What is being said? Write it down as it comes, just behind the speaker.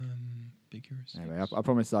Figure-8. Anyway, I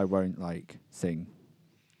promise I won't like sing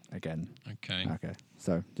again. Okay. Okay.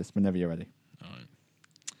 So just whenever you're ready. All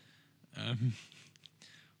right.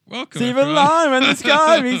 Welcome. See the line when the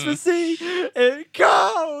sky meets the sea. It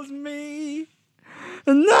calls me.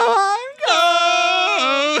 And now I'm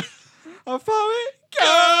gone. How far it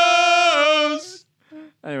goes.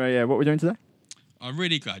 Anyway, yeah, what are we doing today? I'm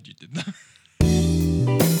really glad you did that.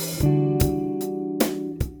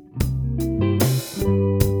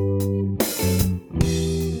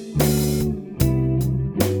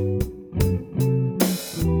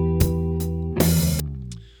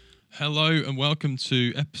 Hello and welcome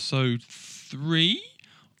to episode 3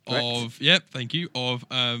 of this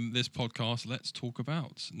podcast. Let's talk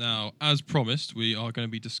about. Now, as promised, we are going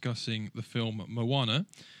to be discussing the film Moana.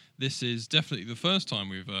 This is definitely the first time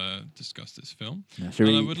we've discussed this film. Yeah, should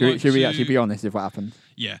we actually be honest with what happened?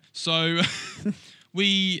 Yeah. So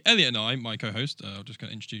Elliot and I, my co-host, I'm just going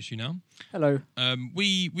to introduce you now. Hello.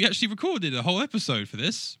 We actually recorded a whole episode for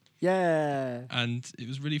this. Yeah. And it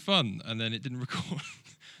was really fun. And then it didn't record.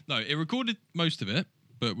 No, it recorded most of it,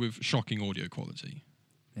 but with shocking audio quality.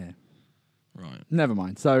 Yeah. Right. Never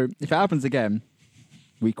mind. So if it happens again,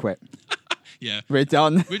 we quit. Yeah. We're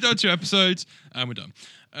done. We've done 2 episodes and we're done.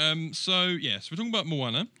 So we're talking about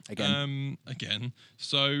Moana. Again.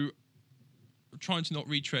 So trying to not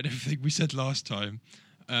retread everything we said last time.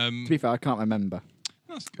 To be fair, I can't remember.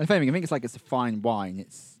 That's good. I think it's a fine wine.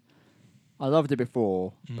 I loved it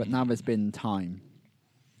before, but now there's been time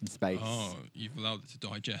and space. Oh, you've allowed it to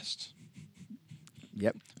digest.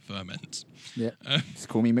 Yep. Ferment. Yep. Just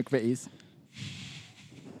call me McVitie's.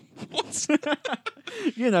 What?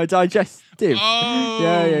 Digestive. Oh,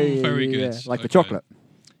 yeah. Very good. Yeah. Like the chocolate.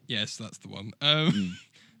 Yes, that's the one.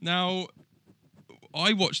 Now,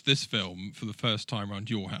 I watched this film for the first time around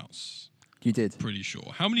your house. You did? Pretty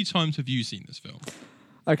sure. How many times have you seen this film?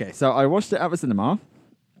 Okay, so I watched it at the cinema.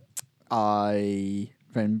 I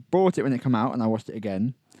then bought it when it came out, and I watched it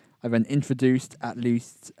again. I then introduced at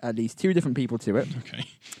least 2 different people to it. Okay.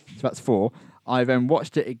 So that's 4. I then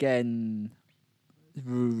watched it again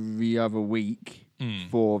the other week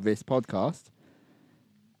for this podcast.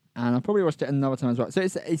 And I probably watched it another time as well. So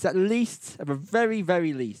it's at least, at the very,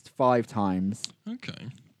 very least, 5 times. Okay.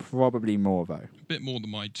 Probably more, though. A bit more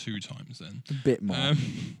than my 2 times, then. A bit more.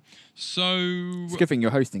 So... It's a good thing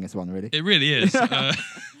you're hosting this one, really. It really is.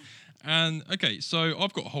 And, okay, so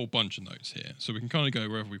I've got a whole bunch of notes here, so we can kind of go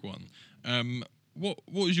wherever we want. What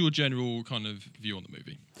was your general kind of view on the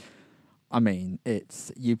movie? I mean,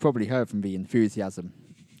 you probably heard from the enthusiasm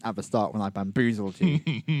at the start when I bamboozled you.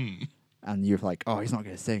 And you were like, oh, he's not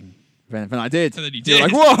going to sing. Then I did. And then he did. You're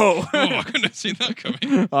like, whoa! Oh, I couldn't have seen that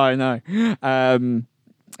coming. I know.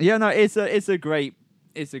 It's a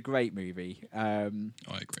great movie. I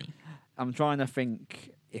agree. I'm trying to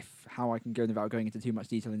think how I can go without going into too much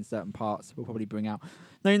detail in certain parts. We'll probably bring out.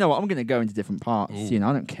 No, you know what? I'm going to go into different parts. Ooh.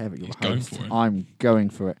 I don't care that you're a host. Going for it. I'm going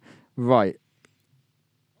for it. Right.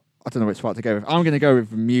 I don't know which part to go with. I'm going to go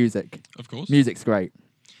with music. Of course. Music's great.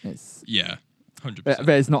 Yeah, 100%.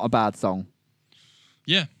 There's not a bad song.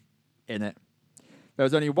 Yeah. In it. There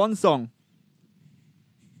was only one song.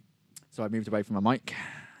 So I moved away from my mic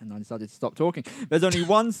and I decided to stop talking. There's only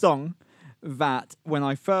one song that when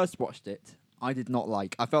I first watched it, I did not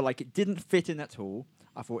like. I felt like it didn't fit in at all.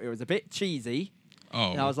 I thought it was a bit cheesy.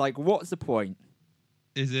 Oh. And I was like, what's the point?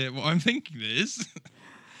 Is it what I'm thinking it is?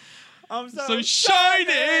 I'm so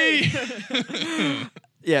shiny!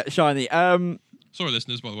 Yeah, shiny. Sorry,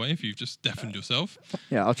 listeners, by the way, if you've just deafened yourself.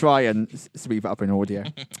 Yeah, I'll try and sweep it up in audio,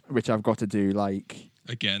 which I've got to do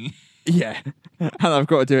Again. Yeah, and I've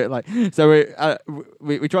got to do it so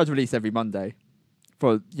we try to release every Monday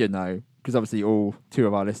for because obviously all 2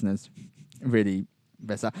 of our listeners really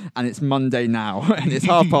mess up, and it's Monday now and it's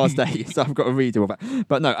 8:30, so I've got to redo all that.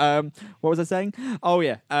 But no, what was I saying? Oh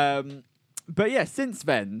yeah, but yeah, since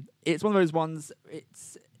then it's one of those ones.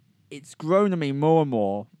 It's grown on me more and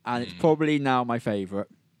more, and it's probably now my favourite.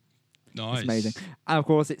 Nice. It's amazing, and of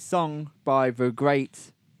course it's sung by the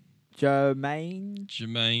great Jermaine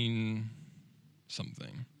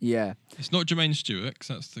something. Yeah. It's not Jermaine Stewart, because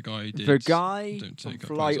that's the guy who did... The guy from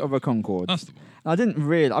Flight of a Conchord. That's the one. I didn't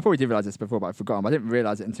realise... I probably did realise this before, but I've forgotten. But I didn't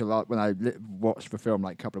realise it until when I watched the film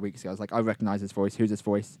a couple of weeks ago. I was like, I recognise his voice. Who's his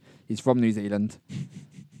voice? He's from New Zealand.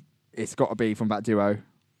 It's got to be from that duo.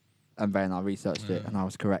 And then I researched it, and I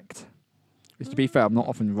was correct. Which, to be fair, I'm not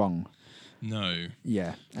often wrong. No.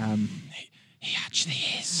 Yeah. He actually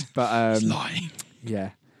is. But he's lying. Yeah.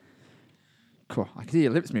 Cool. I can see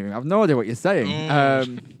your lips moving. I have no idea what you're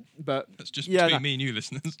saying. But that's just between me and you,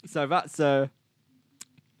 listeners. So that's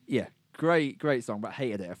great song, but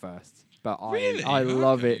hated it at first. but Really? I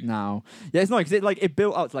love Okay. it now. Yeah, it's nice because it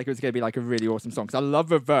built up to like it was going to be like a really awesome song. Because I love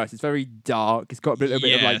the verse. It's very dark. It's got a little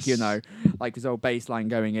bit of like Yes. like this old bass line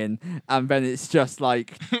going in, and then it's just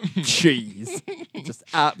like cheese, just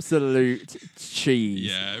absolute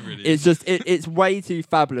cheese. Yeah, it really It's is. just it's way too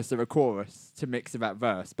fabulous of a chorus to mix with that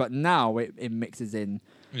verse, but now it mixes in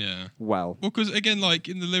Yeah. well. Well, because again, like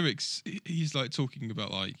in the lyrics, he's like talking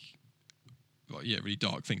about like yeah, really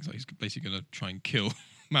dark things. Like he's basically gonna try and kill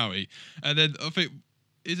Maui, and then I think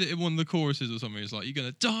is it in one of the choruses or something? It's like you're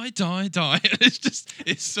gonna die, die, die. And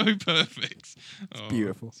it's so perfect. It's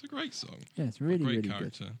beautiful. It's a great song. Yeah, it's really Great really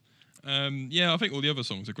character. good. Yeah, I think all the other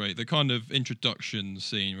songs are great. The kind of introduction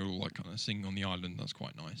scene, we're all like kind of singing on the island. That's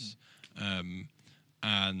quite nice.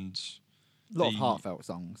 And A lot of the- heartfelt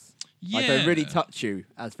songs. yeah, Like they really touch you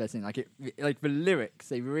as they're singing. Like the lyrics,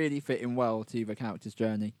 they really fit in well to the character's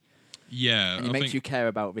journey, yeah, and it I makes think, you care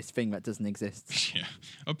about this thing that doesn't exist. yeah,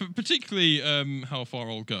 particularly How Far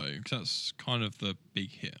I'll Go, because that's kind of the big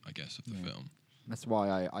hit, I guess, of the film. That's why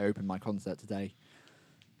I opened my concert today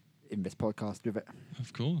in this podcast with it.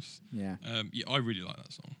 Of course. Yeah, Yeah, I really like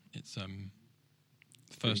that song. It's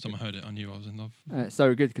the first time I heard it, I knew I was in love. it's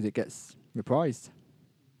so good because it gets reprised.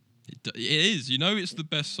 It is, it's the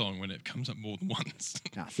best song when it comes up more than once.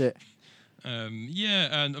 That's it.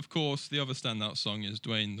 Yeah, and of course the other standout song is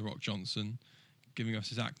Dwayne "The Rock" Johnson giving us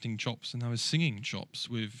his acting chops and now his singing chops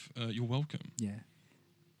with "You're Welcome." Yeah,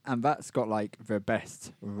 and that's got like the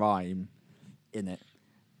best rhyme in it.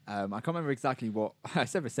 I can't remember exactly what I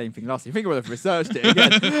said. The same thing last year. I think I would have researched it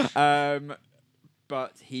again.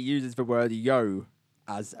 But he uses the word "yo"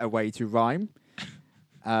 as a way to rhyme.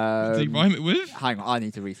 What did he rhyme it with? Hang on, I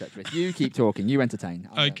need to research this. You keep talking. You entertain.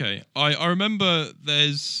 Okay, I remember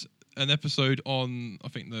there's an episode on I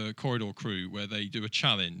think the Corridor Crew where they do a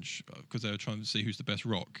challenge because they were trying to see who's the best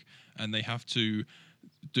rock, and they have to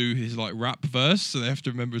do his like rap verse, so they have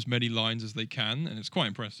to remember as many lines as they can, and it's quite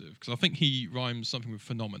impressive because I think he rhymes something with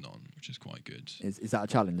phenomenon, which is quite good. Is that a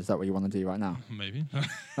challenge? Is that what you want to do right now? Maybe.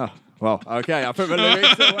 Oh, well, okay. I'll put the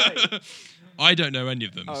lyrics away. I don't know any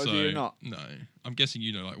of them. Oh, so do you not? No, I'm guessing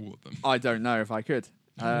you know like all of them. I don't know if I could.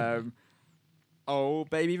 Oh,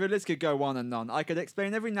 baby, the list could go on and on. I could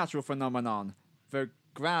explain every natural phenomenon. The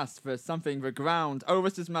grass, the something, the ground. Oh,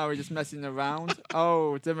 it's just Maui just messing around.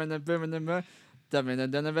 Oh, then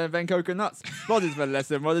coconuts. What is the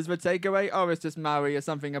lesson? What is the takeaway? Oh, it's just Maui or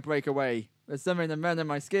something, a breakaway. There's something the man in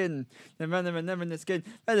my skin. The man in the skin.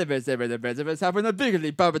 It's happened a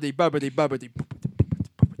biggly bubbly.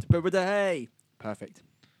 Hey. Perfect.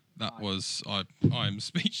 That was I'm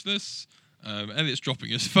speechless. Elliot's dropping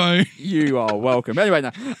his phone. You are welcome. Anyway,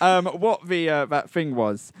 now, what the that thing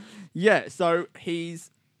was, yeah. So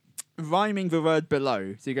he's rhyming the word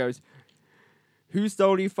below. So he goes, "Who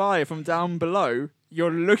stole your fire from down below? You're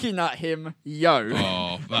looking at him, yo."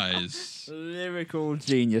 Oh, that is Lyrical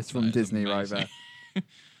genius from that is Disney right amazing.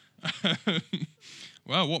 there.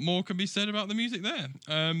 Well, what more can be said about the music there?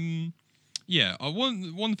 Yeah, one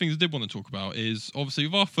of the things I did want to talk about is obviously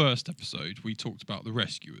with our first episode we talked about The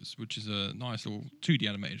Rescuers, which is a nice little 2D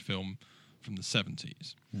animated film from the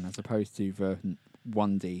 70s. As opposed to the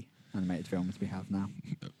 1D animated films we have now.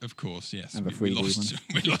 Of course, yes. And the We 3D lost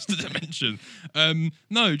we lost a dimension.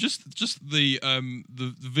 No, just the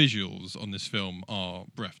visuals on this film are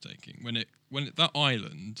breathtaking. When that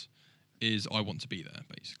island is, I want to be there.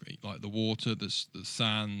 Basically, like the water, the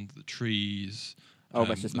sand, the trees. Oh,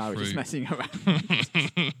 that's just Maui just fruit. messing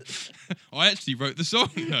around. I actually wrote the song.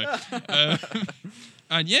 No.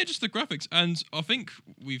 And yeah, just the graphics. And I think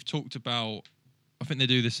we've talked about. I think they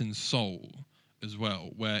do this in Soul as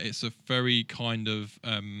well, where it's a very kind of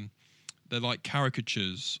they're like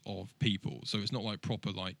caricatures of people, so it's not like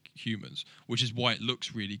proper like humans, which is why it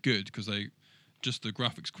looks really good because they just the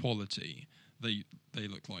graphics quality they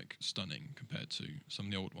look like stunning compared to some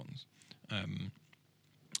of the old ones,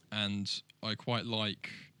 and I quite like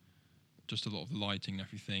just a lot of the lighting and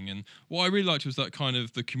everything. And what I really liked was that kind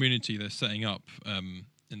of the community they're setting up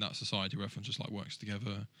in that society where everyone just like works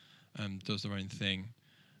together, does their own thing.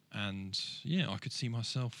 And yeah, I could see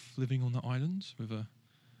myself living on that island with a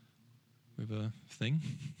thing.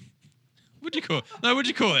 What'd you call it? No, what'd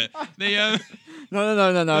you call it? The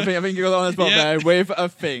No. I think you got it on the spot Yeah. there with a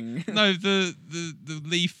thing. no, the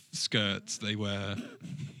leaf skirts they wear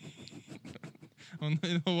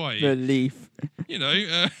in Hawaii. The leaf. You know,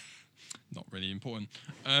 not really important.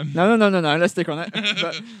 No. Let's stick on it.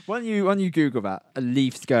 But why don't you Google that? A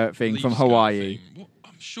leaf skirt thing leaf from skirt Hawaii. thing. What,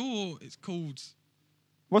 I'm sure it's called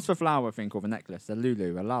What's the flower thing called? The necklace? A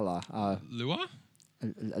lulu? A lala? lua.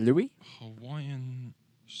 A louis? Hawaiian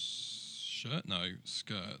shirt? No,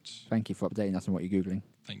 skirt. Thank you for updating us on what you're Googling.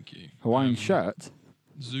 Thank you. Hawaiian shirt?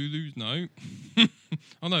 Zulu? No.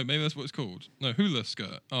 Oh, no, maybe that's what it's called. No, hula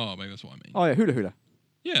skirt. Oh, maybe that's what I mean. Oh, yeah, hula hula.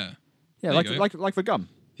 Yeah. Yeah, There you go. like for gum.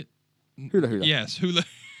 Hula hula. Yes, hula.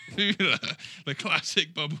 Hula. The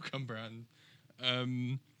classic bubblegum brand.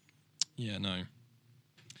 Yeah, no.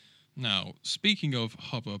 Now, speaking of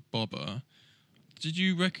Hubba Bubba, did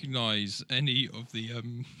you recognise any of the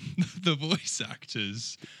the voice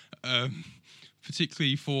actors,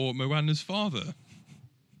 particularly for Moana's father?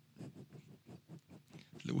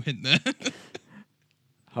 Little hint there.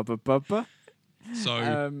 Hubba bubba.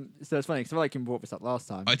 So So it's funny because I feel like you brought this up last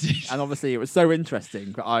time. I did. And obviously it was so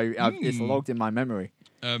interesting, but it's logged in my memory.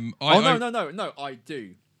 No, I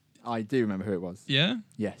do. I do remember who it was. Yeah?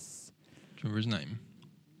 Yes. Do you remember his name?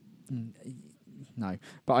 No,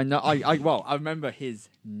 but I know. I remember his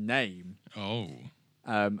name. Oh.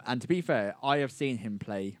 And to be fair, I have seen him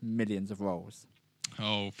play millions of roles.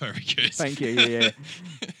 Oh, very good. Thank you. Yeah.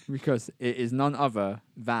 Because it is none other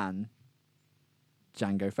than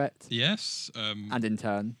Jango Fett. Yes. And in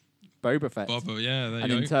turn, Boba Fett. Boba, yeah, there you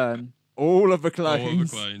and go. in turn, all of the clones. All of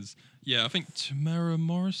the clones. Yeah, I think Tamara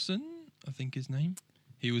Morrison, I think his name.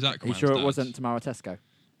 He was Aquaman's Are you sure dad. it wasn't Tamara Tesco?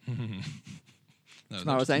 No,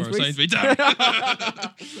 Tamara Tamara Sainsbury's? Damn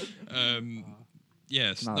it.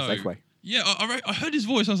 Yes. Tamara No. Safeway. Yeah, I heard his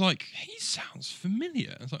voice. I was like, he sounds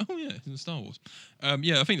familiar. I was like, oh yeah, he's in Star Wars.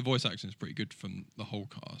 Yeah, I think the voice acting is pretty good from the whole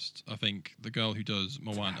cast. I think the girl who does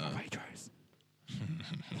Moana.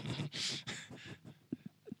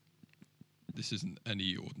 This isn't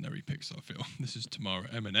any ordinary Pixar film. This is Tamara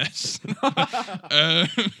M&S.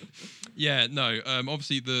 Yeah, no.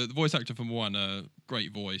 Obviously, the voice actor for Moana,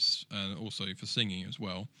 great voice, and also for singing as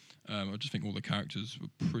well. I just think all the characters were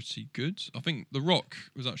pretty good. I think The Rock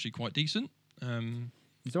was actually quite decent.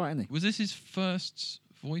 He's alright, isn't he? Was this his first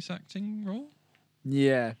voice acting role?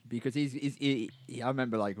 Yeah, because I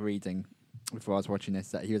remember like reading before I was watching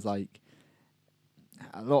this that he was like,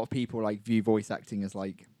 a lot of people like view voice acting as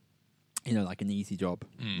like, you know, like an easy job.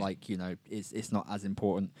 Like, you know, it's not as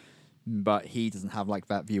important. But he doesn't have like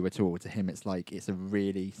that view at all. To him, it's like it's a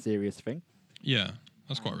really serious thing. Yeah,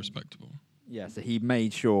 that's quite respectable. Yeah, so he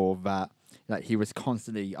made sure that like he was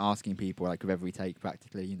constantly asking people like with every take,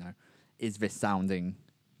 practically, you know, is this sounding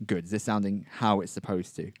good? Is this sounding how it's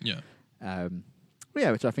supposed to? Yeah.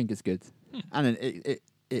 Yeah, which I think is good, and then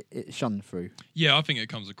it shone through. Yeah, I think it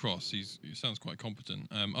comes across. He sounds quite competent.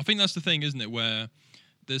 I think that's the thing, isn't it? Where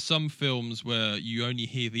there's some films where you only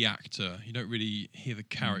hear the actor, you don't really hear the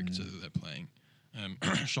character that they're playing.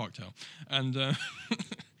 Shark Tale, and not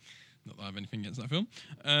that I have anything against that film.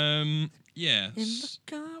 Yeah. In the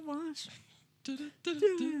car wash.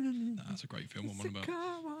 That's a great film. I'm on about.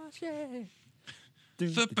 Car wash, yeah.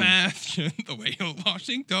 The bath, the way you're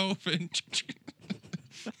washing dolphin.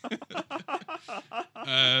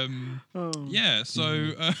 Yeah,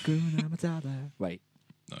 so wait.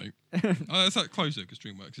 no, that's that closer because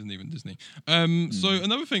DreamWorks isn't even Disney. So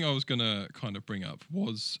another thing I was gonna kind of bring up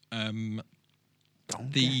was I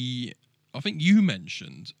think you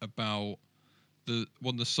mentioned about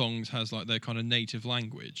one of the songs has like their kind of native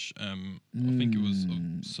language. I think it was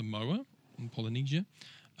Samoa in Polynesia.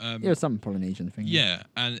 It was some Polynesian thing. Yeah,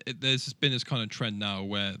 and there's been this kind of trend now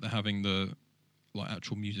where they're having the like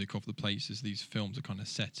actual music of the places these films are kind of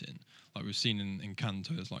set in. Like we've seen in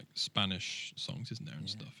Encanto, there's like Spanish songs, isn't there, and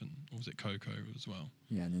stuff, and or was it Coco as well?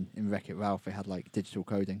 Yeah, and in Wreck-It Ralph, they had like digital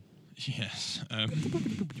coding. Yes.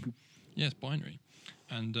 Yes, binary,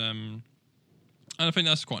 and I think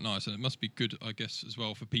that's quite nice, and it must be good, I guess, as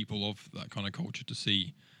well for people of that kind of culture to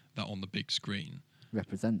see that on the big screen.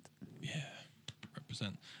 Represent. Yeah.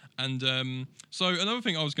 And so another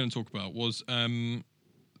thing I was going to talk about was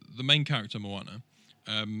the main character Moana.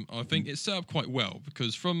 I think it's set up quite well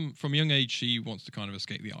because from a young age she wants to kind of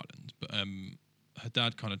escape the island, but her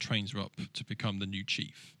dad kind of trains her up to become the new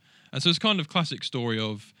chief. And so it's kind of classic story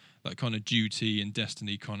of that kind of duty and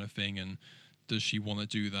destiny kind of thing, and does she want to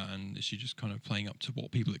do that, and is she just kind of playing up to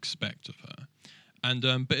what people expect of her? And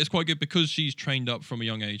but it's quite good because she's trained up from a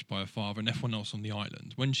young age by her father and everyone else on the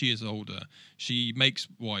island. When she is older, she makes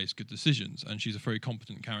wise, good decisions, and she's a very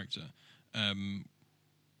competent character.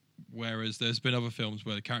 Whereas there's been other films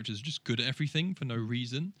where the characters are just good at everything for no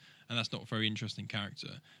reason, and that's not a very interesting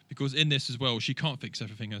character. Because in this as well, she can't fix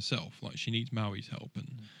everything herself. Like she needs Maui's help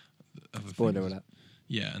and other Spoiler things. alert.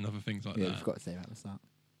 Yeah, and other things like that. Yeah, I forgot to say that at the start.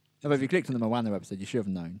 No, but if you clicked on the Moana episode, you should have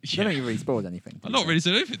known. I don't think you really spoiled anything. I've not really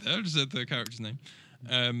said anything there. I just said the character's name.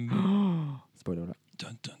 Spoiler alert.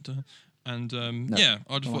 Dun, dun, dun. And yeah,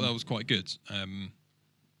 I just thought that was quite good.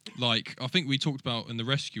 like I think we talked about in The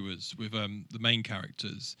Rescuers with the main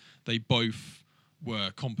characters, they both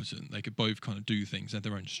were competent. They could both kind of do things, had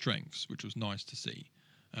their own strengths, which was nice to see,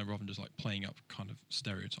 rather than just like playing up kind of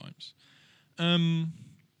stereotypes.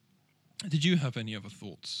 Did you have any other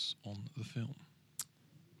thoughts on the film?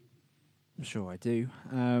 I'm sure I do.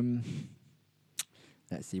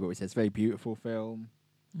 Let's see what we said. It's a very beautiful film.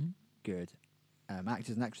 Mm. Good.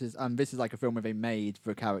 Actors and actresses. This is like a film where they made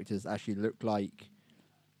the characters actually look like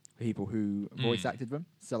people who voice acted them.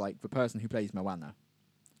 So like the person who plays Moana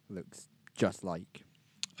looks just like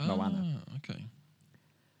Moana. Okay.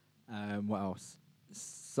 What else?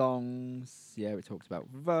 Songs. Yeah, we talked about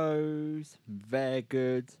those. They're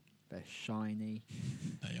good. They're shiny.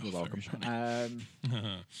 They are You're welcome. very shiny.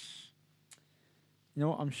 You know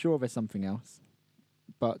what? I'm sure there's something else,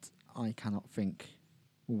 but I cannot think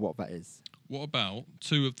what that is. What about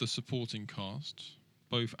two of the supporting cast,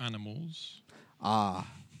 both animals? Oh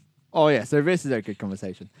yeah. So this is a good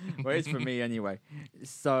conversation. Well, it's for me anyway.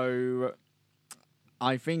 So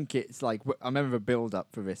I think it's like I remember the build up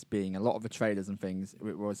for this being a lot of the trailers and things.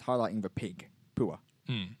 It was highlighting the pig, Pua.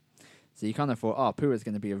 So you kind of thought, oh, Pua's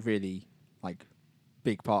going to be a really like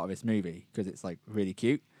big part of this movie because it's like really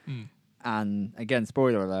cute. And again,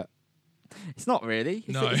 spoiler alert, it's not really.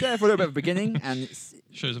 It's there for a little bit at the beginning, and it's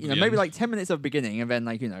shows up maybe like 10 minutes of the beginning, and then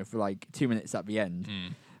like for like 2 minutes at the end.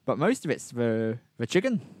 But most of it's the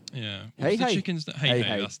chicken. Yeah. Hey, the hey. chickens that hey,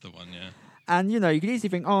 that's the one, yeah. And you could easily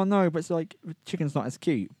think, oh no, but it's like the chicken's not as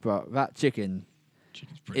cute. But that chicken's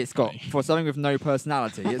pretty it's funny. got for something with no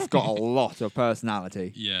personality, it's got a lot of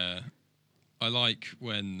personality. Yeah. I like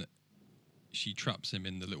when she traps him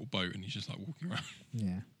in the little boat and he's just like walking around.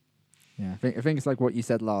 Yeah. Yeah, I think it's like what you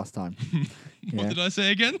said last time. What did I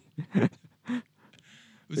say again?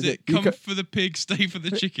 Was it come for the pig, stay for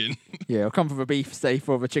the chicken? Yeah, or come for the beef, stay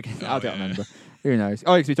for the chicken. Oh, I don't remember. Who knows?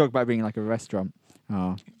 Oh, because we talked about being like a restaurant.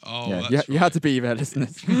 Oh yeah, that's you had to be there,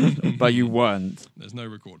 listeners, but you weren't. There's no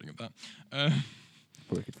recording of that.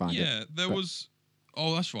 But we could find it. Yeah, there was.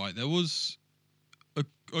 Oh, that's right. There was a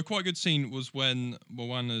quite good scene was when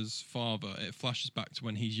Moana's father. It flashes back to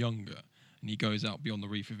when he's younger, and he goes out beyond the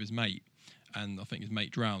reef with his mate. And I think his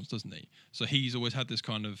mate drowns, doesn't he? So he's always had this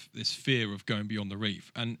fear of going beyond the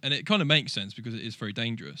reef. And it kind of makes sense because it is very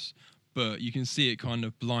dangerous. But you can see it kind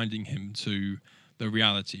of blinding him to the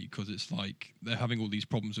reality because it's like they're having all these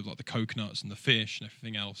problems with like the coconuts and the fish and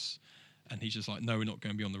everything else. And he's just like, no, we're not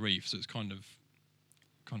going beyond the reef. So it's kind of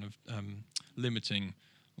limiting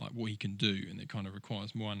like what he can do. And it kind of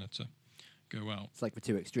requires Moana to go out. It's like the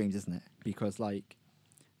two extremes, isn't it? Because like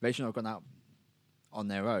they should not have gone out on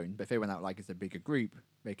their own, but if they went out like as a bigger group,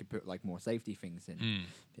 they could put like more safety things in.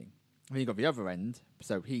 When you got the other end,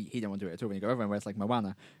 so he didn't want to do it at all. When you go over end, where it's like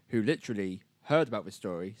Moana, who literally heard about this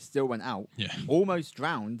story, still went out, almost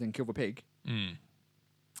drowned and killed the pig.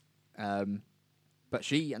 But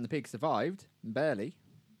she and the pig survived, barely.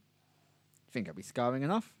 I think that'd be scarring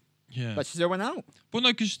enough. Yeah, but she still went out. Well,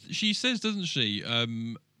 no, because she says, doesn't she?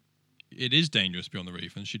 It is dangerous beyond the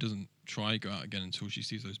reef, and she doesn't try go out again until she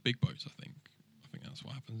sees those big boats. I think that's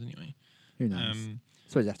what happens anyway. Who knows?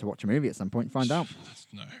 Suppose you have to watch a movie at some point and find out.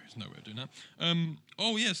 There's no way of doing that.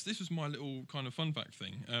 Oh yes, this was my little kind of fun fact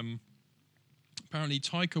thing. Apparently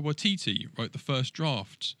Taika Waititi wrote the first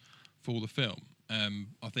draft for the film.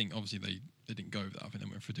 I think obviously they didn't go with that. I think they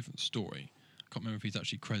went for a different story. I can't remember if he's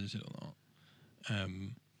actually credited or not.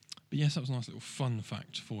 But yes, that was a nice little fun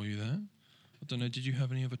fact for you there. I don't know, did you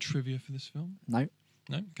have any other trivia for this film? No.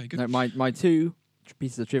 No? Okay, good. No, my two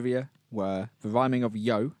pieces of trivia were the rhyming of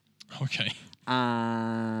yo. Okay.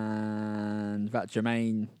 And that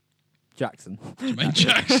Jermaine Jackson.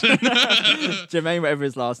 Jermaine, whatever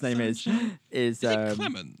his last name is it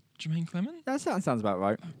Clement? Jermaine Clement? That sounds about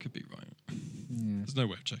right. That could be right. Yeah. There's no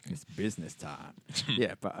way of checking. It's business time.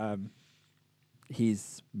 Yeah, but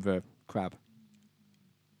he's the crab.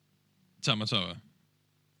 Tamatoa.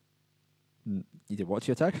 You did what's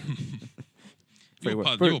your tag? Your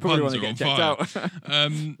probably puns want to are get on checked fire. out.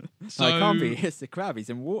 So No, it can't be. It's the crab.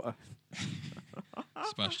 He's in water.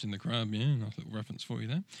 Splashed in the crab, yeah. Nice little reference for you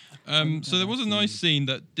there. So there was a nice scene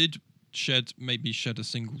that did shed a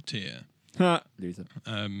single tear. Loser.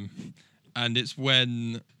 And it's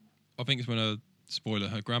when, I think it's when her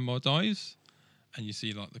grandma dies, and you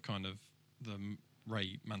see like the kind of the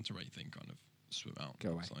manta ray thing kind of swim out.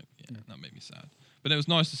 Go away. It's like, that made me sad. But it was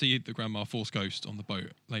nice to see the grandma force ghost on the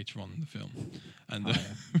boat later on in the film, and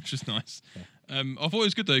which is nice. Yeah. I thought it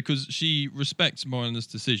was good though because she respects Moana's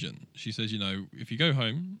decision. She says, if you go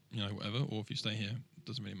home, whatever, or if you stay here, it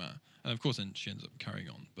doesn't really matter. And of course, then she ends up carrying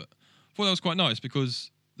on. But I thought that was quite nice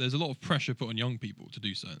because there's a lot of pressure put on young people to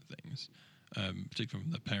do certain things, particularly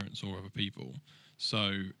from their parents or other people.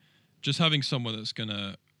 So just having someone that's going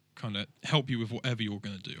to kind of help you with whatever you're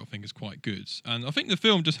going to do, I think is quite good. And I think the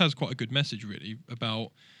film just has quite a good message, really,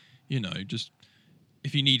 about, just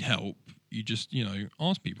if you need help, you just,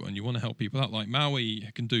 ask people and you want to help people out. Like Maui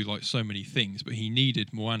can do like so many things, but he needed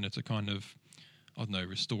Moana to kind of, I don't know,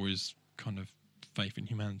 restore his kind of faith in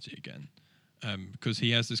humanity again. Because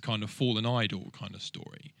he has this kind of fallen idol kind of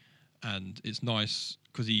story. And it's nice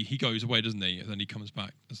because he goes away, doesn't he? And then he comes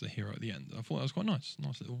back as the hero at the end. I thought that was quite nice.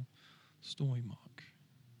 Nice little story mark.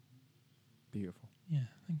 Beautiful. Yeah,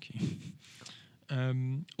 thank you.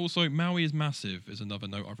 Also, Maui is massive is another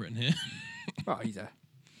note I've written here. Oh, he's a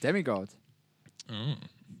demigod. Oh,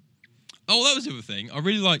 that was the other thing. I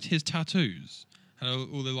really liked his tattoos. Had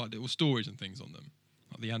all the like little stories and things on them.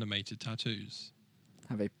 Like the animated tattoos.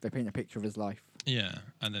 How they paint a picture of his life. Yeah,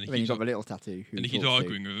 and then then you got the little tattoo. And he keeps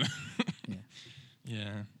arguing with him. Yeah.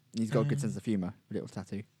 Yeah. He's got a good sense of humour, a little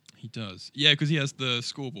tattoo. He does. Yeah, because he has the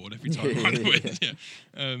scoreboard every time. Yeah,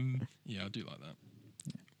 I do like that.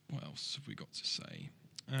 Yeah. What else have we got to say?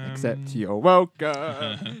 Except you're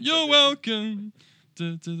welcome. You're welcome.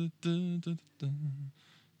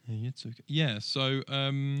 It's okay. Yeah, so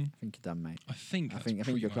I think you're done, mate. I think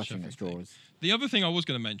you're clutching at straws. The other thing I was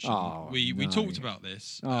going to mention, we talked about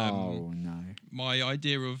this. No. My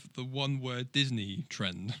idea of the one-word Disney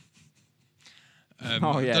trend.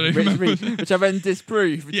 Which I then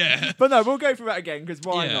disproved. Yeah. But no, we'll go through that again, because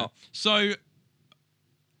why not? So,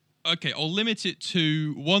 okay, I'll limit it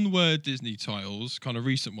to one-word Disney titles, kind of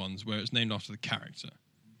recent ones, where it's named after the character.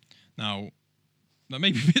 Now, that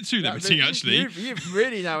may be a bit too limiting, actually. You've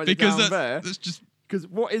really narrowed it down there. That's just... Because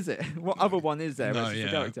what is it? What other one is there? No,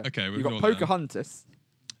 yeah. Okay, you've got Pocahontas.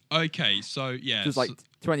 Okay, so, yeah. Which was like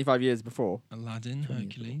 25 years before. Aladdin,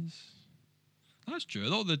 Hercules. That's true. A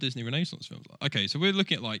lot of the Disney Renaissance films. Okay, so we're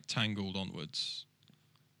looking at like Tangled onwards,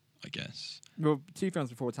 I guess. Well, 2 films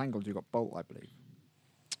before Tangled, you got Bolt, I believe.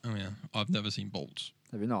 Oh yeah, I've never seen Bolt.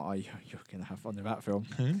 Have you not? You're gonna have fun with that film.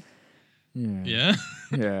 Yeah. Yeah.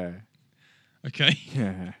 Yeah. Okay.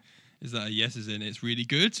 Yeah. Is that a yes? As in it's really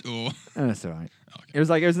good, or? That's all right. Okay. It was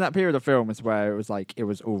in that period of films where it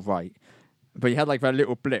was all right, but you had like that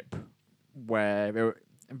little blip where there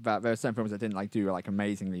were certain films that didn't do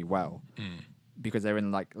amazingly well. Because they're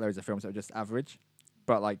in loads of films that are just average,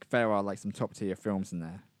 but there are some top tier films in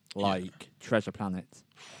there, Treasure Planet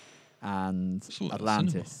and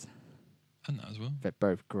Atlantis. And that as well. They're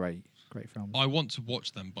both great films. I want to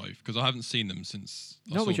watch them both because I haven't seen them since.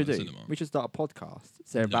 We should do. Cinema. We should start a podcast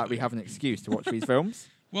so that we have an excuse to watch these films.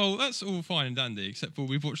 Well, that's all fine and dandy, except for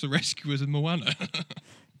we've watched The Rescuers and Moana.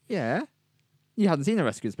 Yeah, you hadn't seen The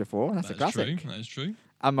Rescuers before. That's a classic. That is true.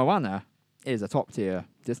 And Moana is a top tier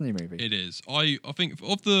Disney movie. It is. I think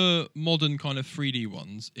of the modern kind of 3D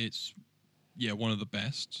ones, it's one of the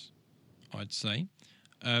best, I'd say.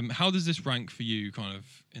 How does this rank for you kind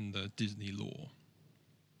of in the Disney lore?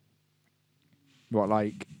 What,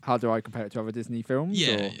 how do I compare it to other Disney films?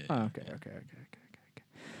 Yeah. Oh,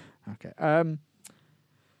 okay.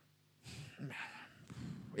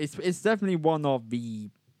 It's definitely one of the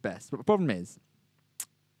best. But the problem is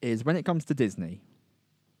when it comes to Disney,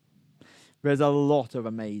 there's a lot of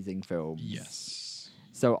amazing films. Yes.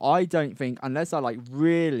 So I don't think, unless I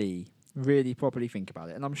really, really properly think about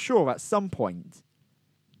it, and I'm sure at some point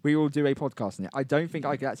we will do a podcast on it. I don't think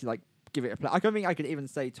I could actually give it a play. I don't think I could even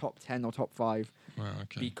say top 10 or top 5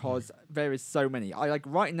 because there is so many. I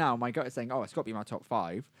right now my gut is saying, it's got to be my top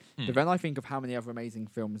 5. But then I think of how many other amazing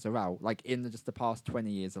films are out, in just the past 20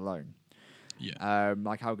 years alone. Yeah.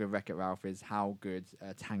 How good Wreck-It Ralph is, how good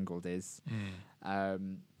Tangled is.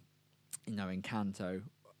 Encanto,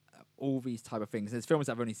 all these type of things. There's films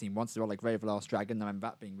I've only seen once. They're all Grave of the Last Dragon. I remember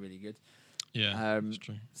that being really good. Yeah, that's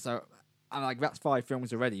true. So, and that's 5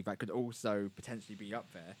 films already that could also potentially be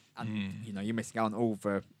up there. And you're missing out on all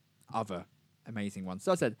the other amazing ones.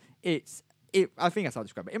 So I said I think that's how I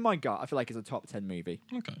describe it. In my gut, I feel like it's a top 10 movie.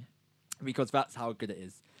 Okay. Because that's how good it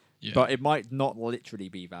is. Yeah. But it might not literally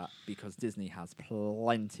be that because Disney has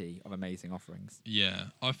plenty of amazing offerings. Yeah,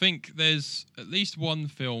 I think there's at least one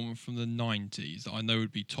film from the 90s that I know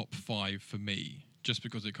would be top 5 for me, just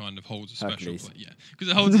because it kind of holds a special place. Yeah, because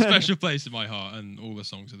it holds a special place in my heart, and all the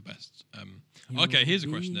songs are the best. Okay, here's a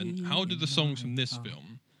question then: how do the songs from this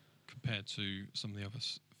film compare to some of the other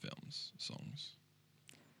films' songs?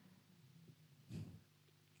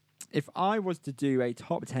 If I was to do a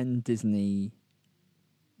top 10 Disney...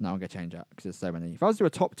 No, I'm going to change that because there's so many. If I was to do a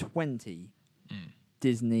top 20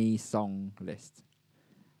 Disney song list,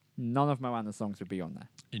 none of Moana's songs would be on there.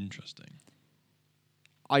 Interesting.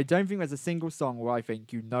 I don't think there's a single song where I think,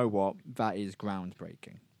 that is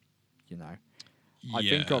groundbreaking. you know. Yeah. I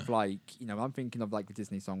think of like, you know, I'm thinking of like the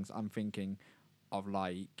Disney songs. I'm thinking of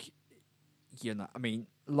like, you know, I mean,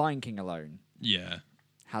 Lion King alone Yeah.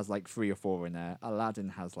 has like 3 or 4 in there. Aladdin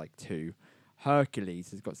has like 2.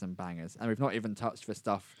 Hercules has got some bangers, and we've not even touched the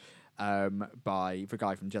stuff by the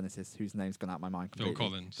guy from Genesis, whose name's gone out of my mind completely.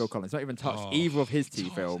 Phil Collins. Not even touched either of his 2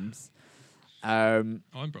 films. I'm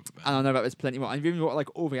probably better. And I know that there's plenty more. And you've even got like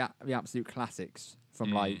all the absolute classics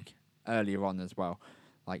from like earlier on as well,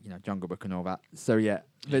 like, you know, Jungle Book and all that. So yeah,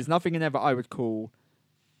 there's nothing in there that I would call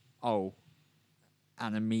an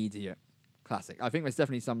immediate classic. I think there's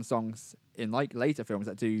definitely some songs in like later films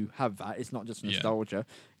that do have that. It's not just nostalgia.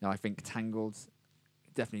 You know, I think Tangled's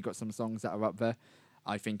definitely got some songs that are up there.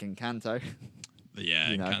 I think Encanto. Yeah,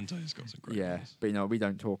 you know, Encanto's got some great ones. But you know, we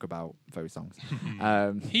don't talk about those songs.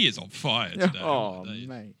 He is on fire today. Oh,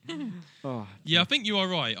 mate. Oh, yeah, I think you are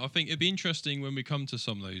right. I think it'd be interesting when we come to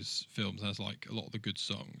some of those films as like a lot of the good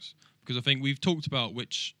songs, because I think we've talked about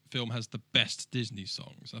which film has the best Disney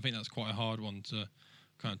songs. I think that's quite a hard one to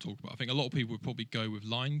kind of talk about. I think a lot of people would probably go with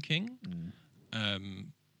Lion King.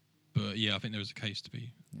 But yeah, I think there is a case to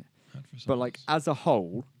be had for some. But like as a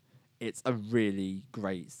whole, it's a really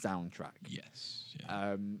great soundtrack. Yes.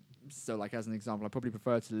 Yeah. So like as an example, I probably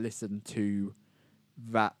prefer to listen to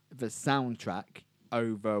the soundtrack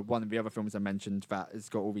over one of the other films I mentioned that has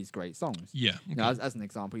got all these great songs. Yeah. Okay. You know, as an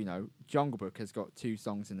example, you know, Jungle Book has got 2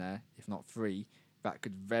 songs in there, if not 3, that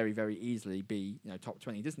could very, very easily be, you know, top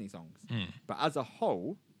 20 Disney songs. But as a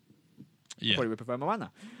whole, I probably would prefer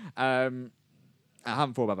Moana. I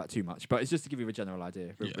haven't thought about that too much, but it's just to give you a general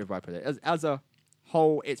idea with where I put it. As a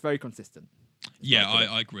whole, it's very consistent.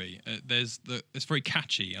 I agree. It's very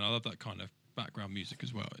catchy, and I love that kind of background music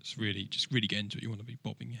as well. It's really really get into it. You want to be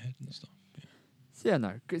bobbing your head and stuff. Yeah. So yeah,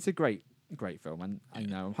 no, it's a great film, and you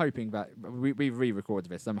know, I'm hoping that we've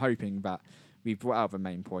re-recorded this. I'm hoping that we've brought out the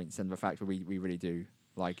main points and the fact that we really do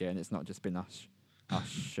like it, and it's not just been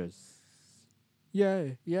ushers. Yeah.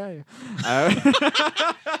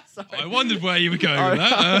 I wondered where you were going with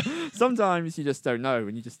that. Sometimes you just don't know,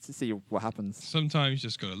 and you just see what happens. Sometimes you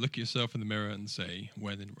just got to look at yourself in the mirror and say,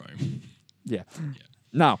 "When in Rome." Yeah.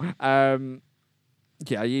 Now, are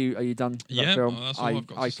you done with that film? Well, that's all I've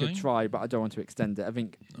got to say. Could try, but I don't want to extend it. I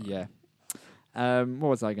think, what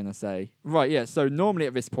was I going to say? Right, yeah. So normally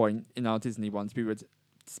at this point in our Disney ones, we would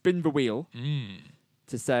spin the wheel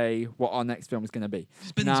to say what our next film is going to be.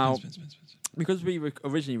 Spin. Because we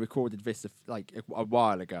originally recorded this a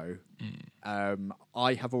while ago,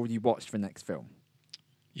 I have already watched the next film.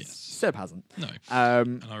 Yes. Seb hasn't. No.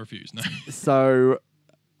 And I refuse. No. So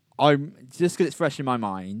I'm just because it's fresh in my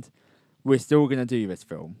mind, we're still going to do this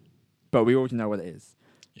film, but we already know what it is.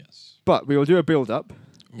 Yes. But we will do a build-up.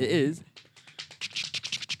 It is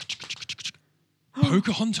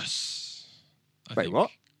Pocahontas. Wait,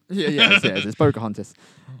 what? Yeah, it's Pocahontas.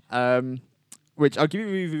 Which I'll give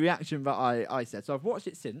you the reaction that I said. So I've watched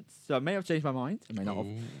it since, so I may have changed my mind. I may not have.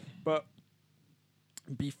 But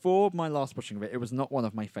before my last watching of it, it was not one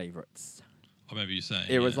of my favourites. I remember you saying.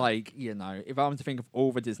 It was like, you know, if I was to think of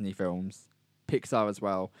all the Disney films, Pixar as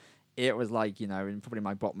well, it was like, you know, in probably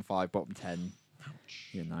my bottom 5, bottom 10. Ouch.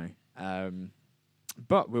 You know.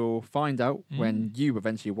 But we'll find out when you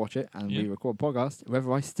eventually watch it and we record a podcast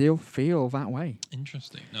whether I still feel that way.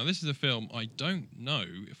 Interesting. Now, this is a film I don't know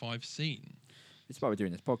if I've seen. It's why we're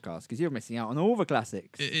doing this podcast, because you're missing out on all the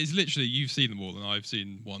classics. It's literally, you've seen them all and I've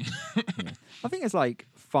seen one. I think it's like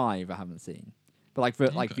 5 I haven't seen. But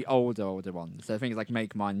like the older ones. So I think it's like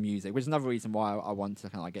Make Mine Music, which is another reason why I want to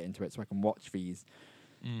kind of like get into it so I can watch these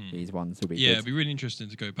ones. Will be good. It'd be really interesting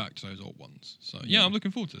to go back to those old ones. So yeah, I'm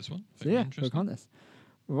looking forward to this one. Pocahontas.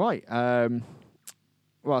 Right. Well,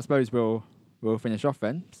 I suppose we'll finish off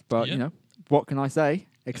then. But you know, what can I say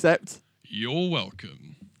except you're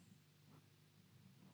welcome.